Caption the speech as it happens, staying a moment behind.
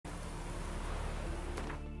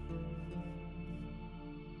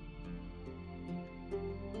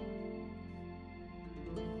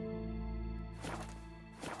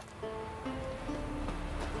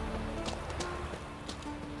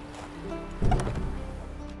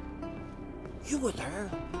You were there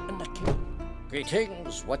in the cave.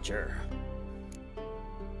 Greetings, Watcher.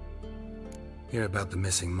 Hear about the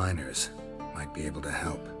missing miners. Might be able to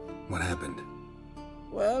help. What happened?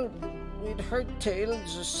 Well, we'd heard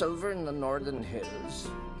tales of silver in the northern hills,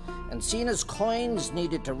 and seeing as coins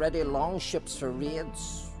needed to ready longships for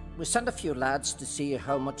raids, we sent a few lads to see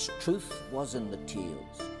how much truth was in the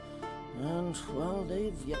tales. And, well,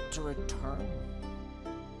 they've yet to return.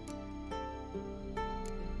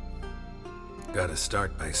 Gotta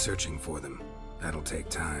start by searching for them. That'll take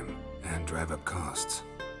time, and drive up costs.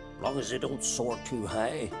 Long as they don't soar too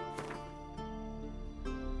high.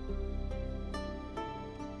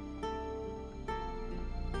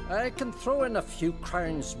 I can throw in a few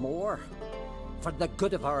crowns more, for the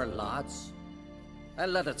good of our lads. I'll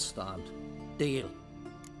let it stand. Deal.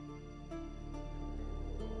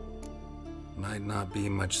 Might not be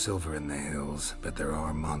much silver in the hills, but there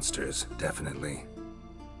are monsters, definitely.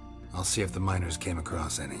 I'll see if the miners came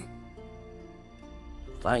across any.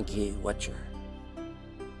 Thank ye, Witcher.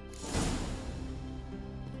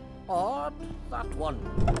 Odd, that one.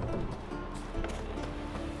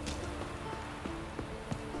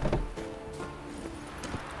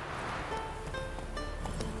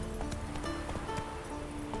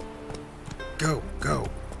 Go, go.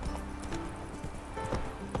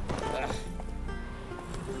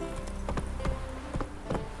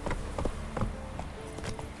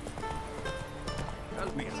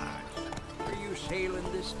 Tell me, lads, are you sailing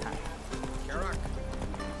this time? Sherrock,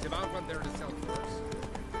 is about one there to sell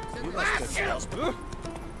first? You must have sales.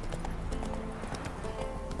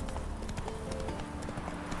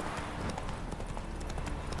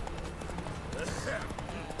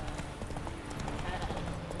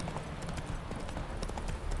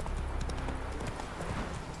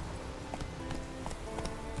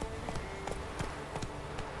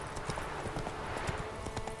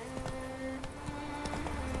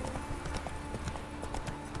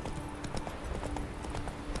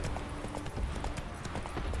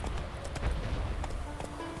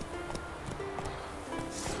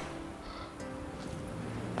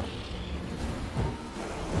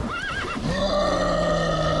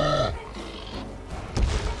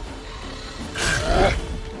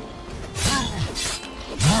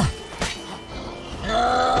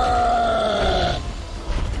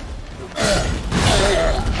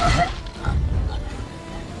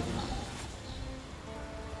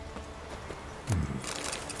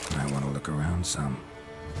 Might want to look around some.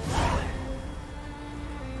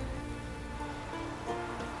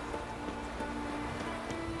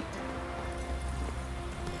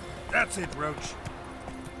 That's it, Roach.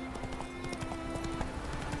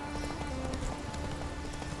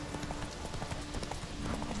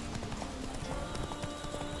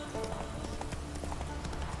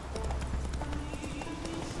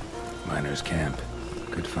 Miners' camp.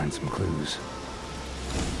 Could find some clues.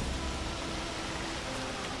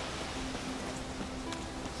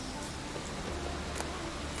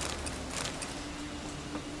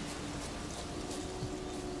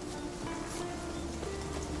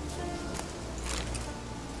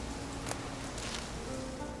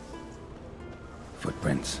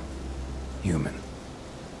 Footprints. Human.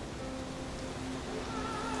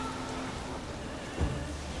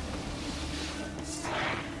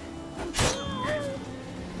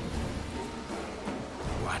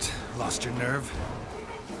 What? Lost your nerve?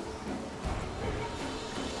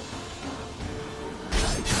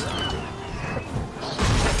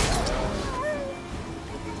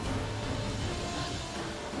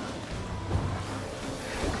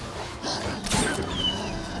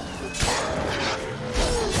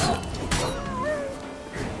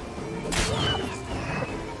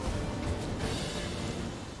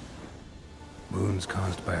 Wounds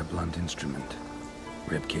caused by a blunt instrument.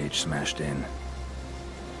 Ribcage smashed in.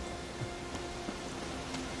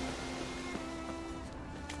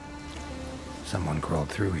 Someone crawled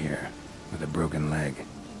through here with a broken leg.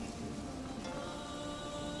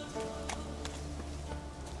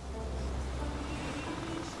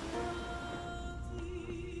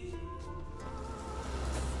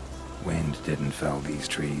 Wind didn't fell these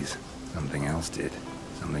trees. Something else did.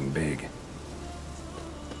 Something big.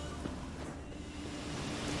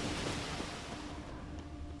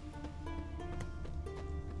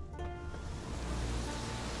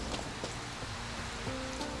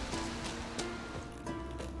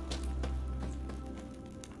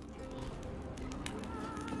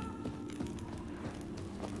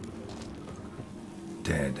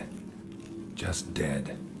 Dead. Just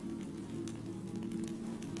dead.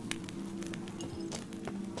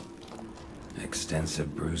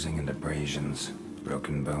 Extensive bruising and abrasions.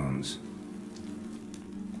 Broken bones.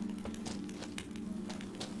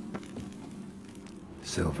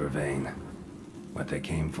 Silver vein. What they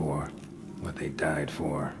came for. What they died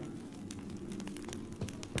for.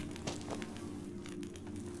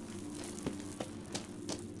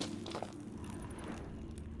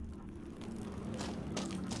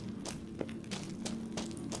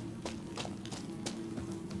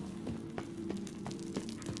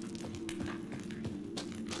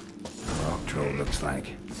 Rock troll looks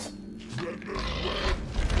like.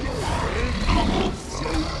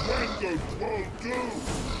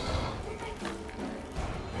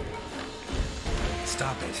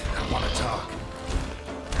 Stop it. I want to talk.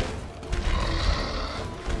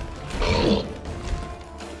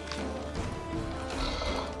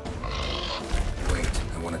 Wait,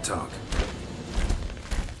 I want to talk.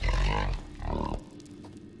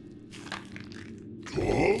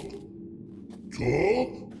 Talk? Talk?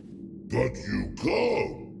 But you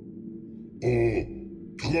can't. Or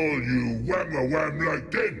call you wham-a-wham like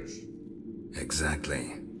this? Exactly.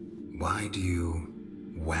 Why do you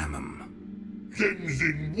wham 'em? Them's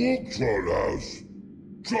in walk troll house.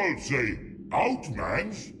 Trolls say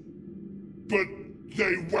outmans, but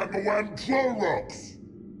they wham-a-wham troll rocks.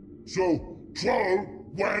 So troll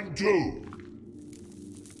wham too.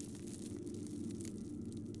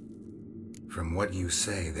 From what you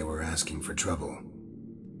say, they were asking for trouble.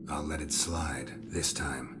 I'll let it slide, this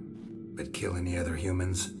time. But kill any other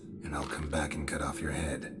humans, and I'll come back and cut off your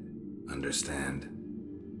head. Understand?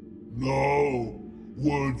 No,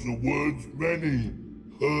 words are words many.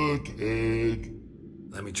 Hurt head.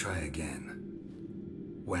 Let me try again.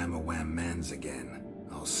 Wham-a-wham mans again.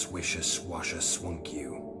 I'll swish-a-swash-a-swunk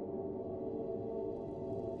you.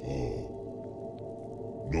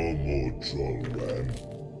 Oh, no more troll wham.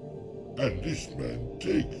 And this man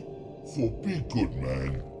take for be good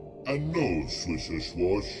man and no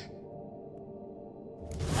swish-a-swash.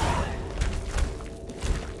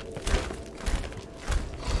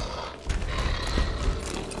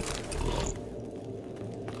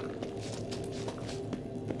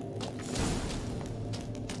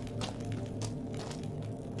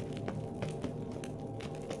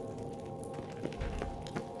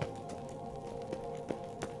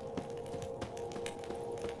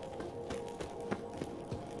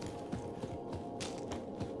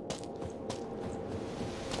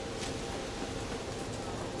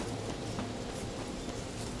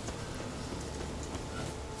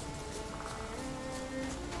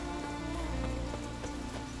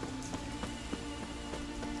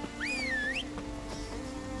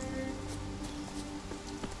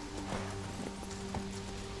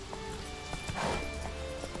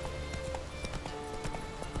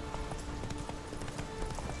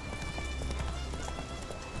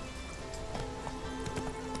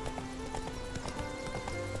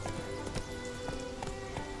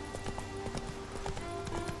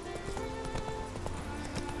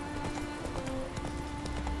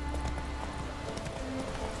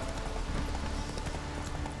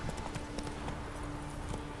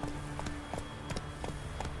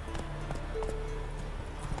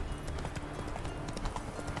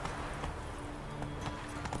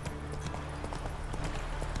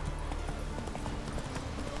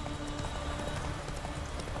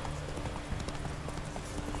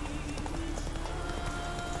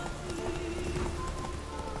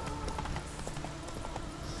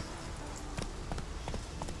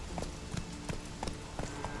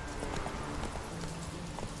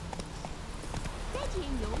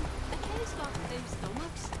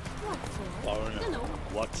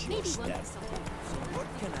 Watch your step. So what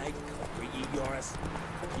can I cover you, Yoris?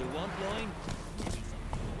 You want wine?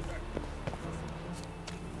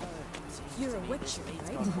 You're a witch,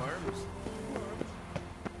 right? On worms.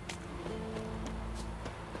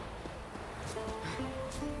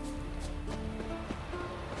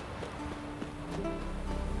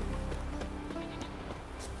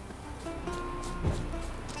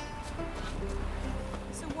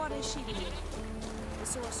 So what is she to you? The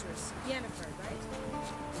sorceress, Yennefer, right?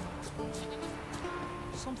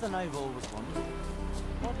 Something I've always wondered.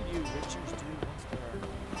 What do you witchers do once they're...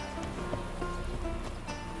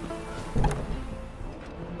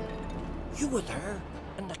 You were there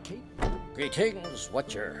in the keep? Greetings,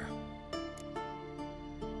 Witcher.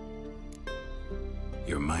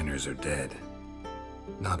 Your miners are dead.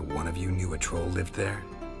 Not one of you knew a troll lived there?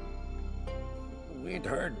 We'd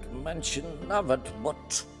heard mention of it,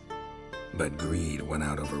 but But greed went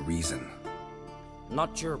out over reason.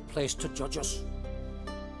 not your place to judge us.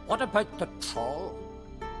 What about the troll?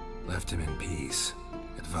 Left him in peace.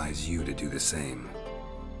 Advise you to do the same.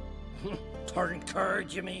 Turn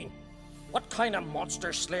card, you mean? What kind of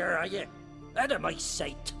monster slayer are you? Out of my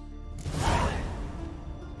sight.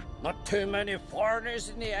 Not too many foreigners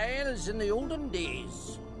in the Isles in the olden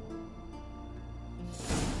days.